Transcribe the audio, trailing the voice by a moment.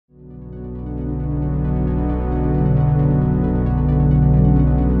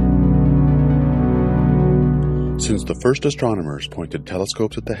Since the first astronomers pointed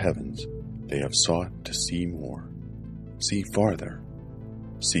telescopes at the heavens, they have sought to see more, see farther,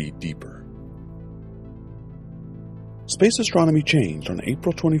 see deeper. Space astronomy changed on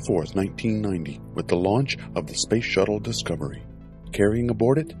April 24, 1990, with the launch of the Space Shuttle Discovery, carrying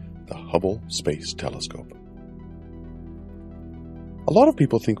aboard it the Hubble Space Telescope. A lot of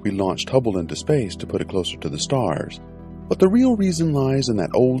people think we launched Hubble into space to put it closer to the stars, but the real reason lies in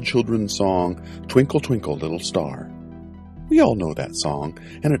that old children's song, Twinkle, Twinkle, Little Star. We all know that song,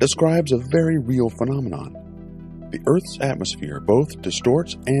 and it describes a very real phenomenon. The Earth's atmosphere both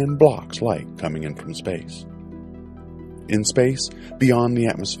distorts and blocks light coming in from space. In space, beyond the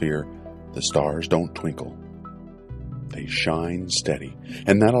atmosphere, the stars don't twinkle. They shine steady,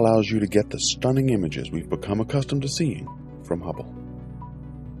 and that allows you to get the stunning images we've become accustomed to seeing from Hubble.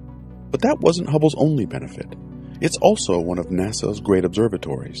 But that wasn't Hubble's only benefit. It's also one of NASA's great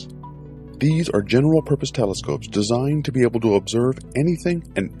observatories. These are general-purpose telescopes designed to be able to observe anything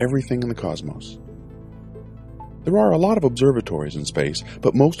and everything in the cosmos. There are a lot of observatories in space,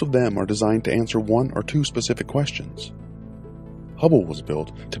 but most of them are designed to answer one or two specific questions. Hubble was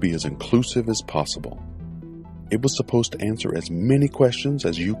built to be as inclusive as possible. It was supposed to answer as many questions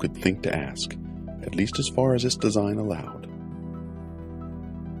as you could think to ask, at least as far as its design allowed.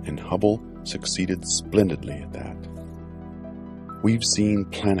 And Hubble succeeded splendidly at that. We've seen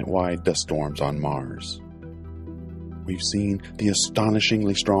planet-wide dust storms on Mars. We've seen the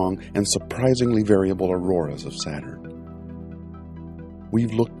astonishingly strong and surprisingly variable auroras of Saturn.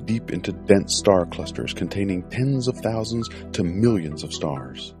 We've looked deep into dense star clusters containing tens of thousands to millions of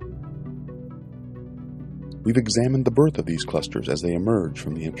stars. We've examined the birth of these clusters as they emerge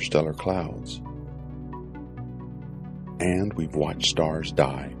from the interstellar clouds. And we've watched stars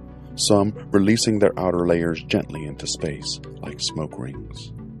die, some releasing their outer layers gently into space like smoke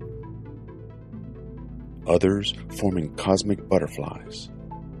rings. Others forming cosmic butterflies.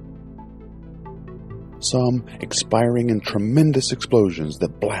 Some expiring in tremendous explosions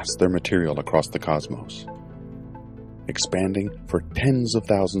that blast their material across the cosmos, expanding for tens of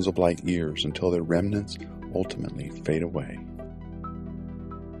thousands of light years until their remnants ultimately fade away.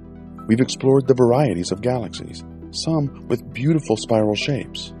 We've explored the varieties of galaxies, some with beautiful spiral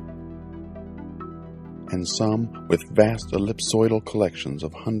shapes, and some with vast ellipsoidal collections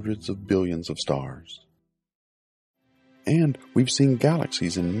of hundreds of billions of stars. And we've seen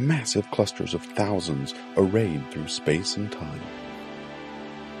galaxies in massive clusters of thousands arrayed through space and time.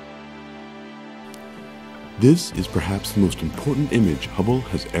 This is perhaps the most important image Hubble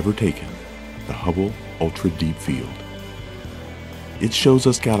has ever taken, the Hubble Ultra Deep Field. It shows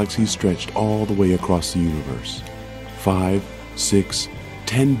us galaxies stretched all the way across the universe, 5, 6,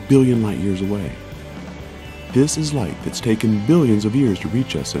 10 billion light years away. This is light that's taken billions of years to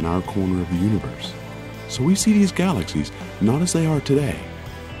reach us in our corner of the universe. So we see these galaxies not as they are today,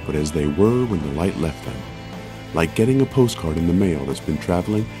 but as they were when the light left them, like getting a postcard in the mail that's been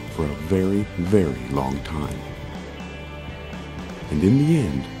traveling for a very, very long time. And in the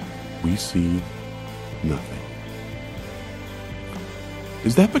end, we see nothing.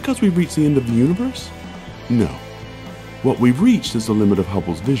 Is that because we've reached the end of the universe? No. What we've reached is the limit of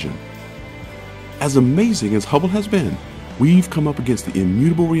Hubble's vision. As amazing as Hubble has been, we've come up against the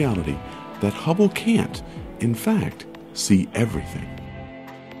immutable reality that Hubble can't, in fact, see everything.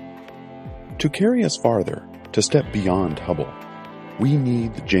 To carry us farther, to step beyond Hubble, we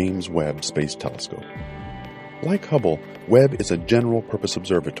need the James Webb Space Telescope. Like Hubble, Webb is a general-purpose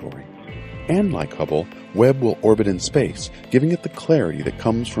observatory. And like Hubble, Webb will orbit in space, giving it the clarity that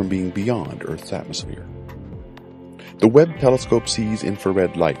comes from being beyond Earth's atmosphere. The Webb telescope sees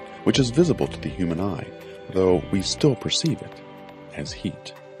infrared light, which is visible to the human eye, though we still perceive it as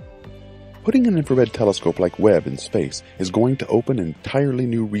heat. Putting an infrared telescope like Webb in space is going to open entirely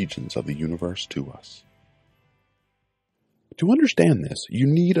new regions of the universe to us. To understand this, you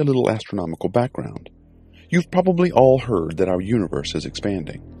need a little astronomical background. You've probably all heard that our universe is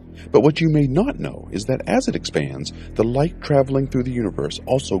expanding, but what you may not know is that as it expands, the light traveling through the universe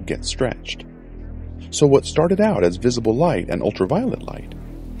also gets stretched. So what started out as visible light and ultraviolet light,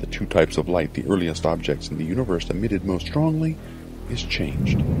 the two types of light the earliest objects in the universe emitted most strongly, is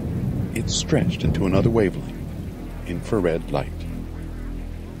changed. It's stretched into another wavelength, infrared light.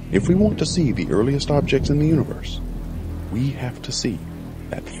 If we want to see the earliest objects in the universe, we have to see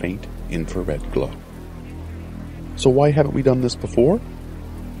that faint infrared glow. So why haven't we done this before?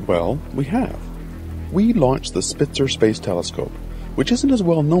 Well, we have. We launched the Spitzer Space Telescope, which isn't as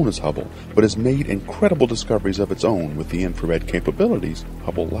well known as Hubble, but has made incredible discoveries of its own with the infrared capabilities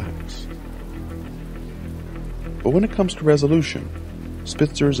Hubble lacks. But when it comes to resolution,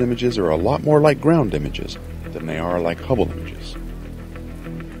 Spitzer's images are a lot more like ground images, than they are like Hubble images.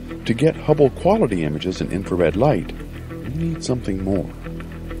 To get Hubble quality images in infrared light, we need something more.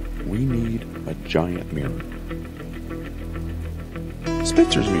 We need a giant mirror.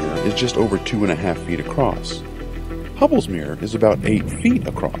 Spitzer's mirror is just over 2.5 feet across. Hubble's mirror is about 8 feet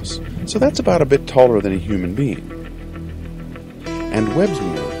across, so that's about a bit taller than a human being. And Webb's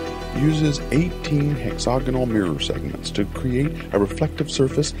mirror uses 18 hexagonal mirror segments to create a reflective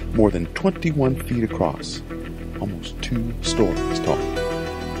surface more than 21 feet across, almost 2 stories tall.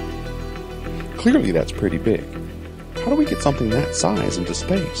 Clearly that's pretty big. How do we get something that size into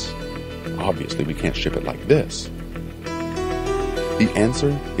space? Obviously we can't ship it like this. The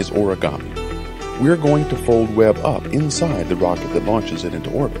answer is origami. We're going to fold Webb up inside the rocket that launches it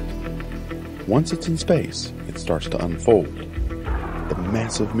into orbit. Once it's in space, it starts to unfold. The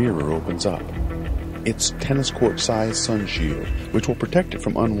massive mirror opens up. Its tennis court-sized sun shield, which will protect it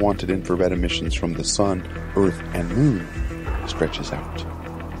from unwanted infrared emissions from the sun, Earth, and Moon, stretches out.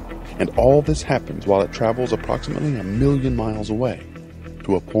 And all this happens while it travels approximately 1 million miles away,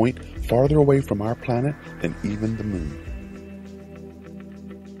 to a point farther away from our planet than even the Moon.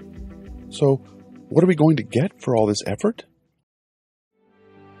 So, what are we going to get for all this effort?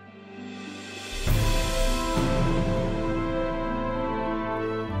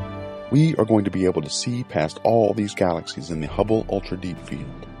 We are going to be able to see past all these galaxies in the Hubble Ultra Deep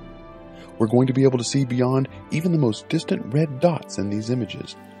Field. We're going to be able to see beyond even the most distant red dots in these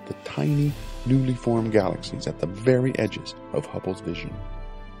images, the tiny, newly formed galaxies at the very edges of Hubble's vision.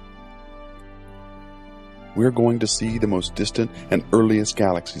 We're going to see the most distant and earliest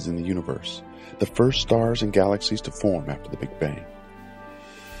galaxies in the universe, the first stars and galaxies to form after the Big Bang.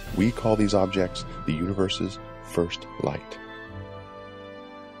 We call these objects the universe's first light.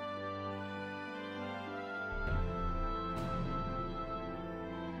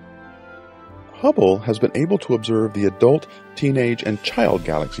 Hubble has been able to observe the adult, teenage, and child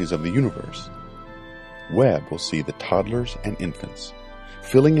galaxies of the universe. Webb will see the toddlers and infants,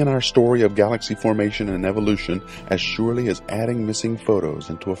 filling in our story of galaxy formation and evolution as surely as adding missing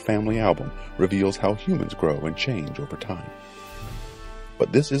photos into a family album reveals how humans grow and change over time.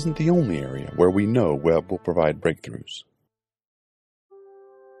 But this isn't the only area where we know Webb will provide breakthroughs.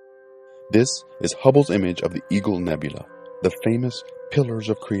 This is Hubble's image of the Eagle Nebula, the famous Pillars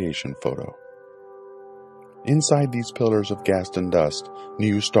of Creation photo. Inside these pillars of gas and dust,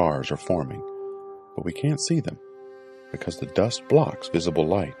 new stars are forming, but we can't see them because the dust blocks visible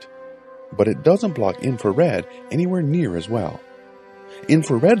light. But it doesn't block infrared anywhere near as well.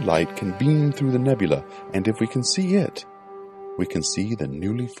 Infrared light can beam through the nebula, and if we can see it, we can see the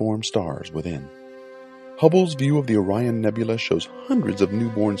newly formed stars within. Hubble's view of the Orion Nebula shows hundreds of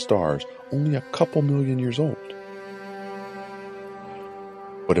newborn stars only a couple million years old.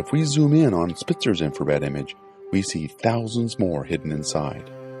 But if we zoom in on Spitzer's infrared image, we see thousands more hidden inside.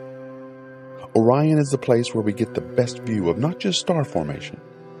 Orion is the place where we get the best view of not just star formation,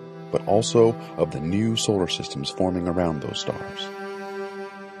 but also of the new solar systems forming around those stars.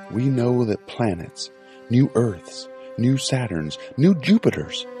 We know that planets, new Earths, new Saturns, new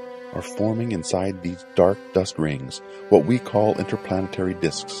Jupiters are forming inside these dark dust rings, what we call interplanetary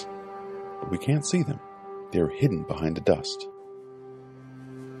disks. But we can't see them. They are hidden behind the dust.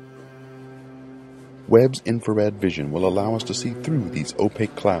 Webb's infrared vision will allow us to see through these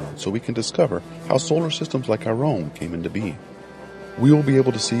opaque clouds so we can discover how solar systems like our own came into being. We will be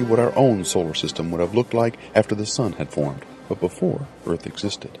able to see what our own solar system would have looked like after the sun had formed, but before Earth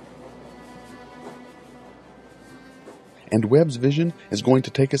existed. And Webb's vision is going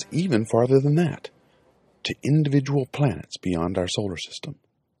to take us even farther than that, to individual planets beyond our solar system.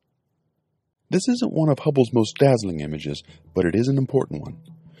 This isn't one of Hubble's most dazzling images, but it is an important one.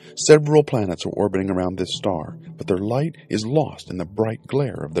 Several planets are orbiting around this star, but their light is lost in the bright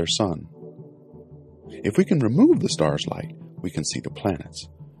glare of their sun. If we can remove the star's light, we can see the planets,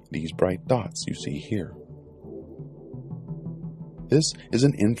 these bright dots you see here. This is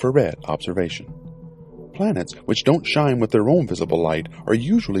an infrared observation. Planets which don't shine with their own visible light are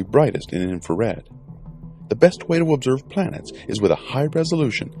usually brightest in infrared. The best way to observe planets is with a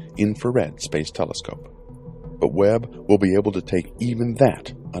high-resolution infrared space telescope. But Webb will be able to take even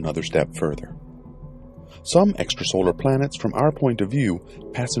that another step further. Some extrasolar planets, from our point of view,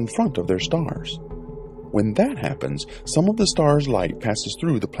 pass in front of their stars. When that happens, some of the star's light passes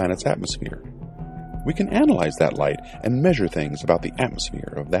through the planet's atmosphere. We can analyze that light and measure things about the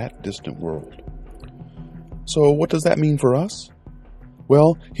atmosphere of that distant world. So what does that mean for us?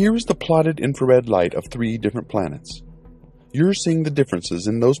 Well, here is the plotted infrared light of 3 different planets. You're seeing the differences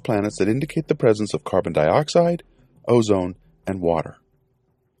in those planets that indicate the presence of carbon dioxide, ozone, and water.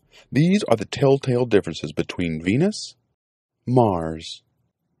 These are the telltale differences between Venus, Mars,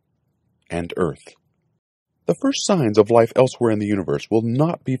 and Earth. The first signs of life elsewhere in the universe will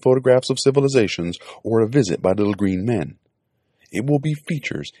not be photographs of civilizations or a visit by little green men. It will be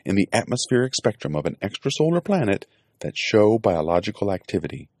features in the atmospheric spectrum of an extrasolar planet that show biological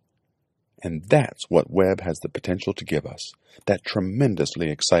activity. And that's what Webb has the potential to give us, that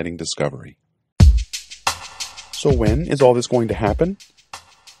tremendously exciting discovery. So when is all this going to happen?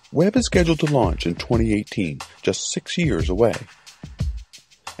 Webb is scheduled to launch in 2018, just 6 years away.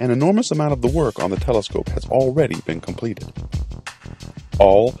 An enormous amount of the work on the telescope has already been completed.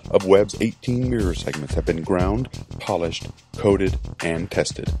 All of Webb's 18 mirror segments have been ground, polished, coated, and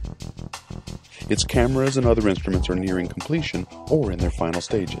tested. Its cameras and other instruments are nearing completion or in their final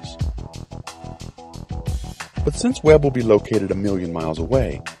stages. But since Webb will be located 1 million miles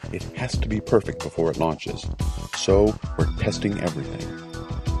away, it has to be perfect before it launches. So we're testing everything.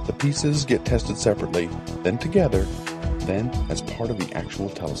 The pieces get tested separately, then together, then as part of the actual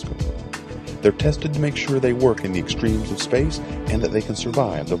telescope. They're tested to make sure they work in the extremes of space and that they can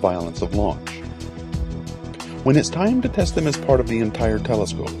survive the violence of launch. When it's time to test them as part of the entire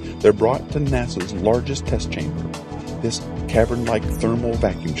telescope, they're brought to NASA's largest test chamber, this cavern-like thermal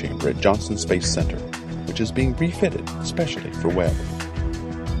vacuum chamber at Johnson Space Center, which is being refitted especially for Webb.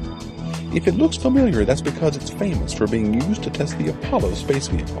 If it looks familiar, that's because it's famous for being used to test the Apollo space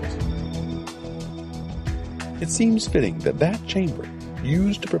vehicles. It seems fitting that that chamber,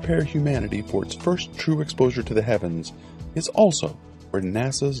 used to prepare humanity for its first true exposure to the heavens, is also where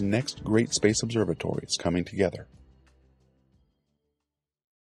NASA's next great space observatory is coming together.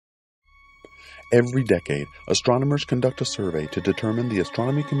 Every decade, astronomers conduct a survey to determine the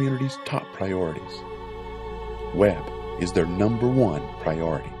astronomy community's top priorities. Webb is their #1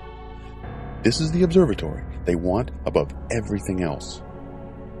 priority. This is the observatory they want above everything else.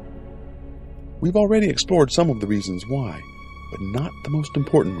 We've already explored some of the reasons why, but not the most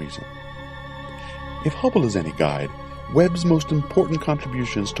important reason. If Hubble is any guide, Webb's most important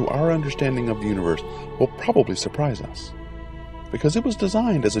contributions to our understanding of the universe will probably surprise us. Because it was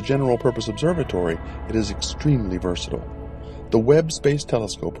designed as a general-purpose observatory, it is extremely versatile. The Webb Space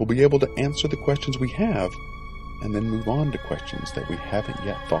Telescope will be able to answer the questions we have, and then move on to questions that we haven't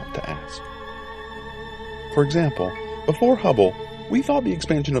yet thought to ask. For example, before Hubble, we thought the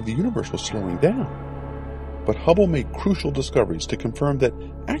expansion of the universe was slowing down. But Hubble made crucial discoveries to confirm that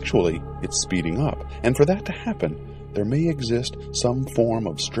actually it's speeding up, and for that to happen, there may exist some form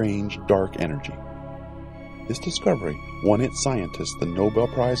of strange dark energy. This discovery won its scientists the Nobel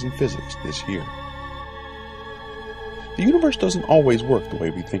Prize in Physics this year. The universe doesn't always work the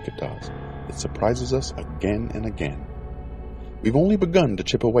way we think it does. It surprises us again and again. We've only begun to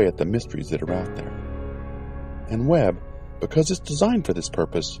chip away at the mysteries that are out there. And Webb, because it's designed for this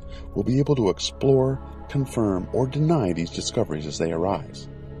purpose, will be able to explore, confirm, or deny these discoveries as they arise.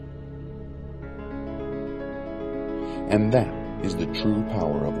 And that is the true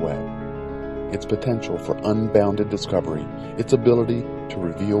power of Webb. Its potential for unbounded discovery, its ability to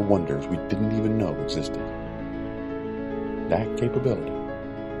reveal wonders we didn't even know existed. That capability,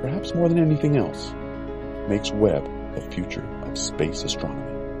 perhaps more than anything else, makes Webb the future of space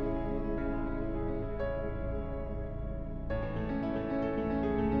astronomy.